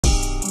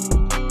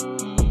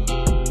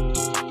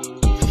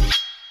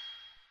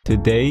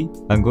Today,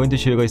 I'm going to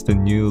show you guys the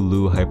new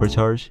Lou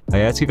Hypercharge. I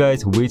asked you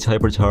guys which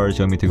Hypercharge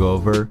you want me to go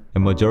over,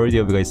 and majority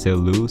of you guys said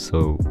Lou,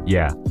 so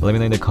yeah. Let me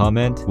know in the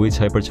comment which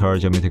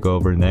Hypercharge you want me to go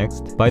over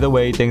next. By the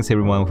way, thanks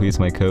everyone who used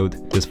my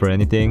code just for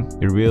anything.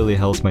 It really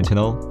helps my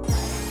channel.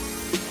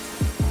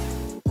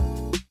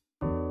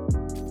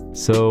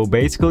 So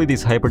basically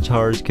this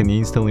Hypercharge can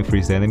instantly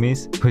freeze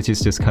enemies, which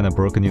is just kinda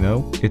broken, you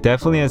know? It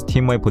definitely has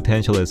team-wide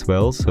potential as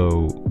well,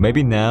 so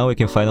maybe now we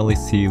can finally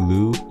see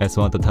Lou as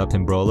one of the top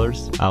 10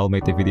 brawlers. I'll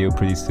make the video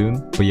pretty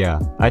soon. But yeah,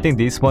 I think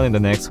this one and the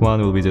next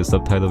one will be just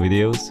subtitle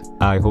videos.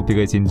 I hope you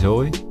guys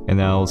enjoy, and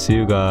I'll see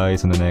you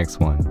guys on the next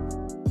one.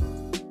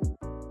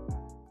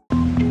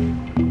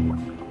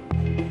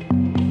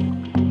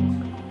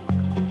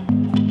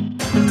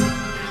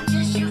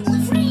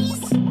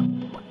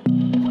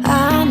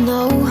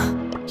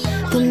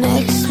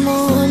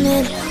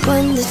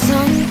 When the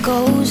sun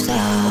goes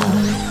down,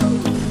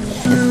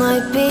 it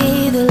might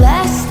be the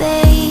last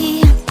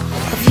day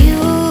of you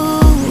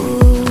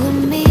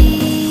and me.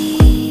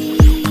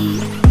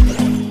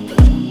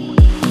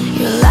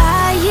 You're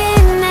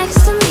lying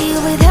next to me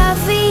with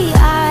heavy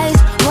eyes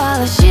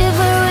while I shiver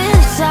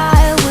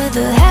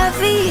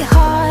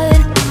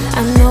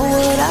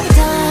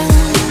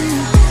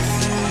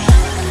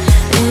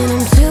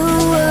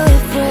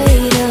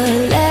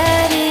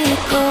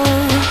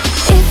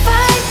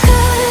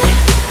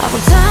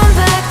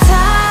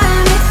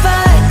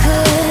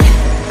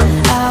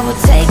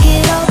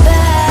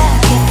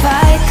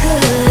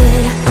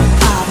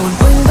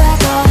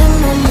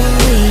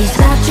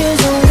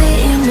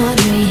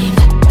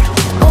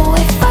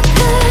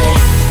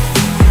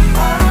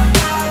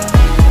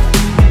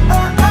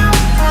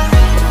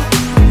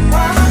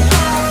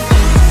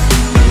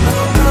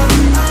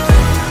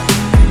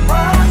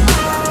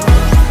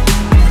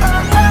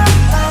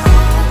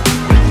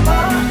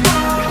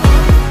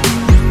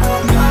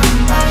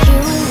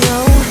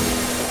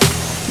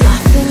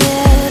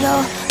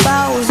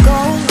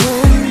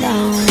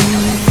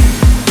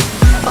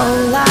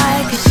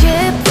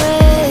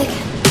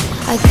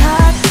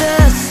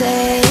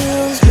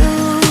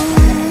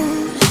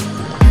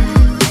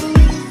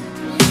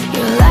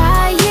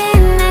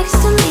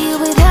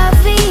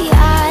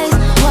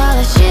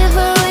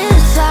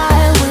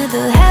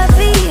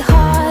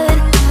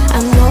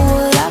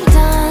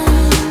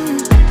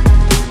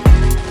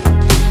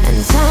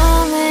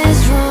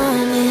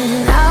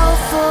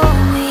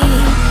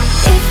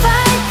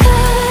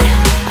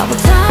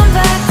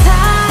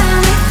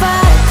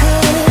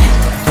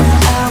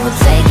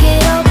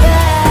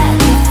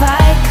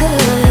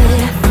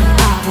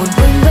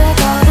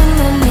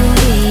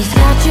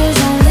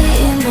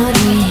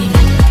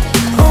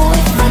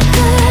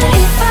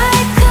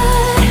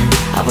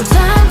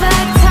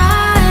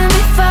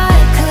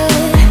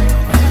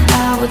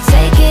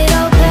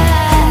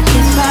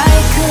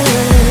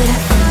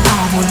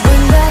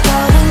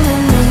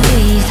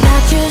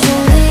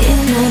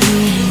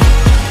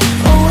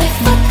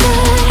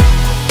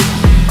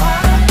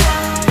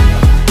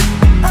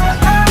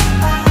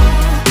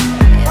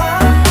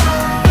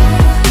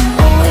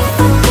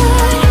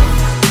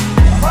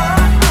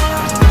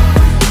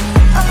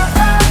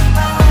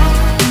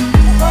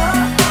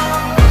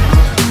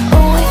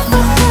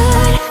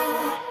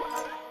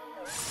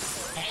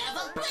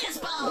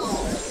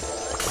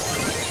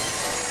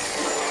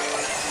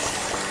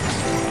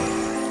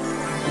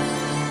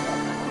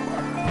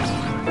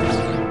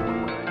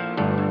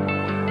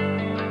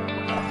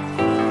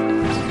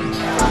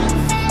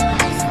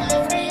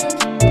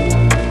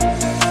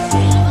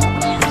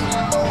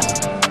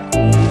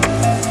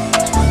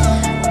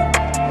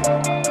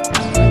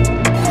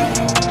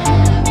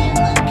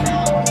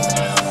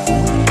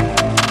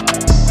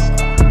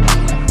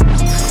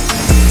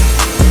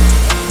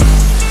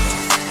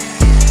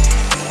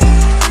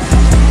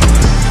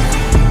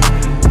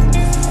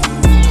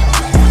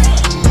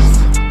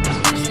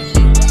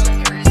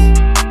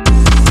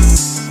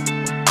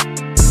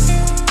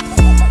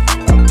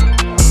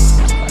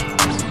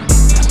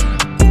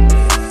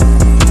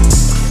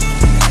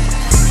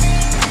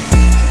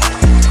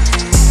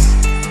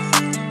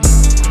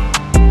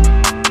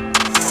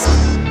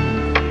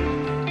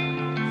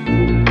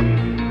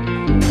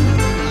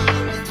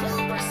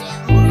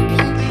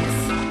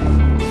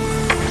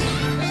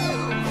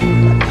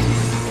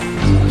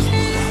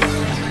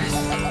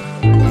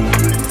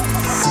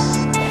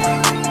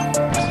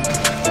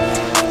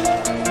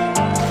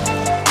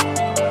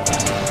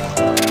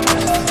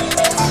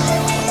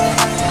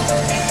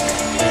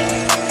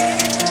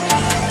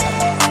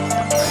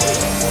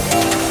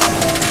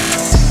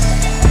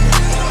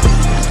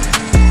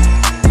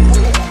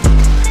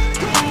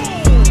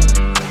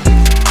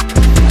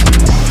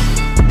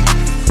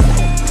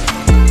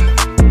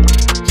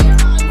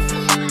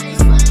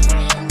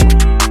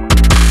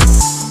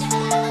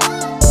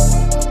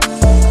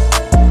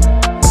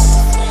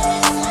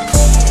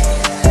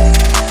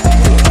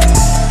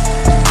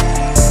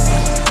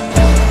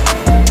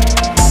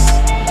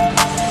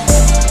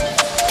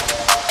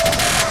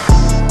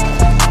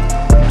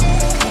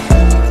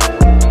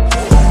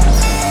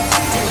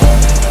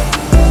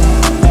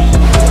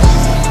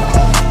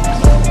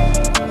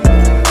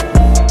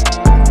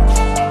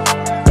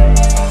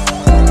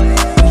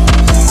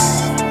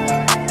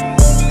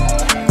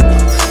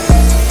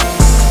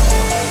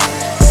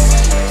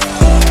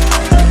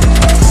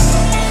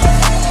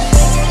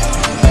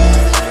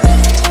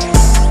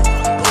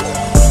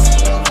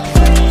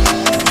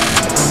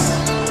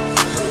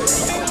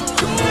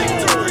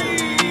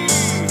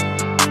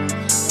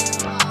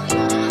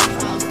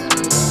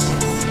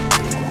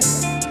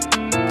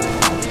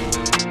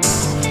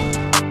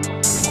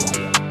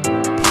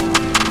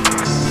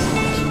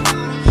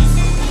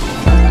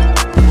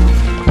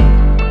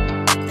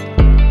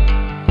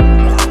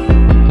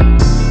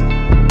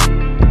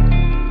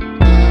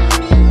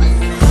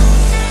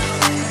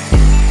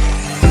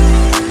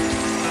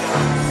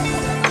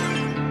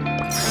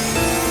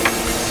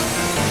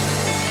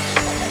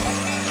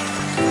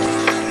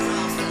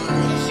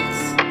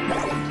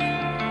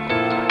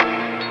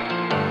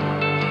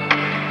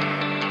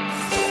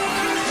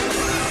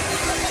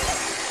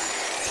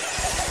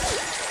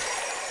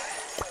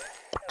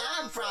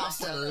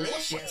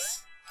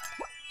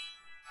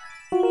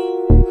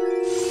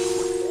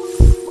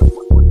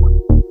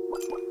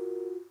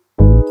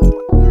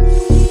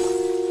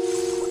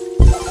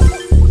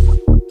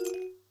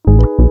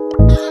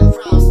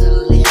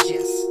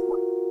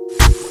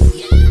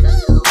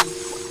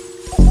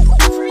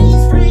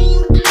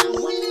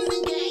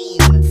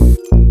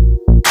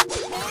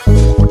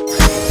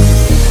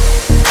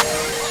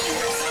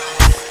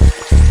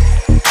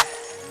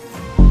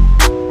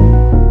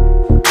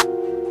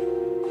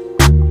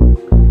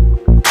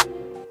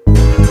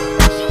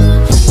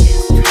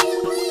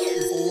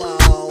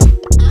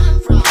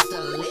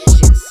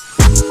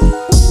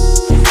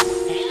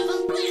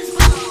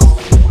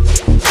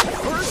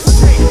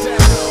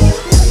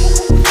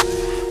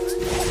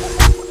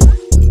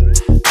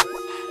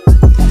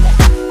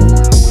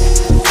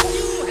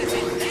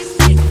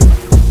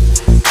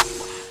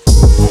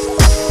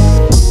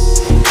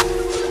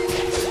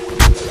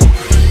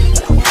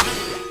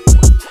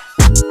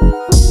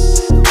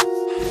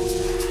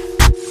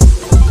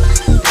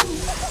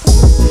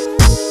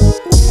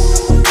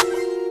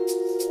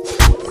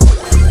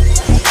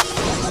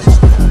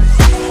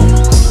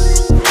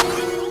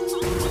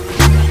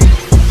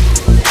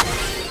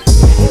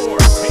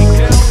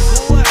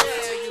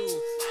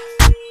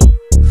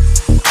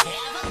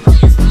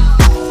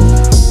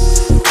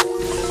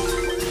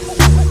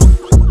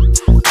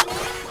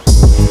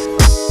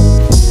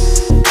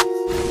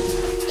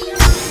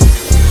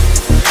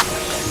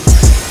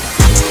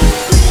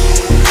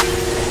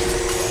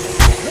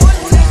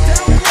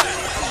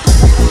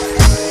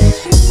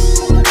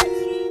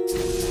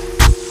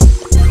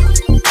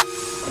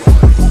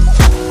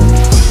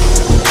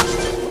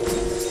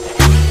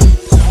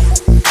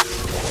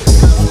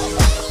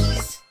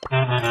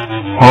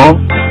Huh?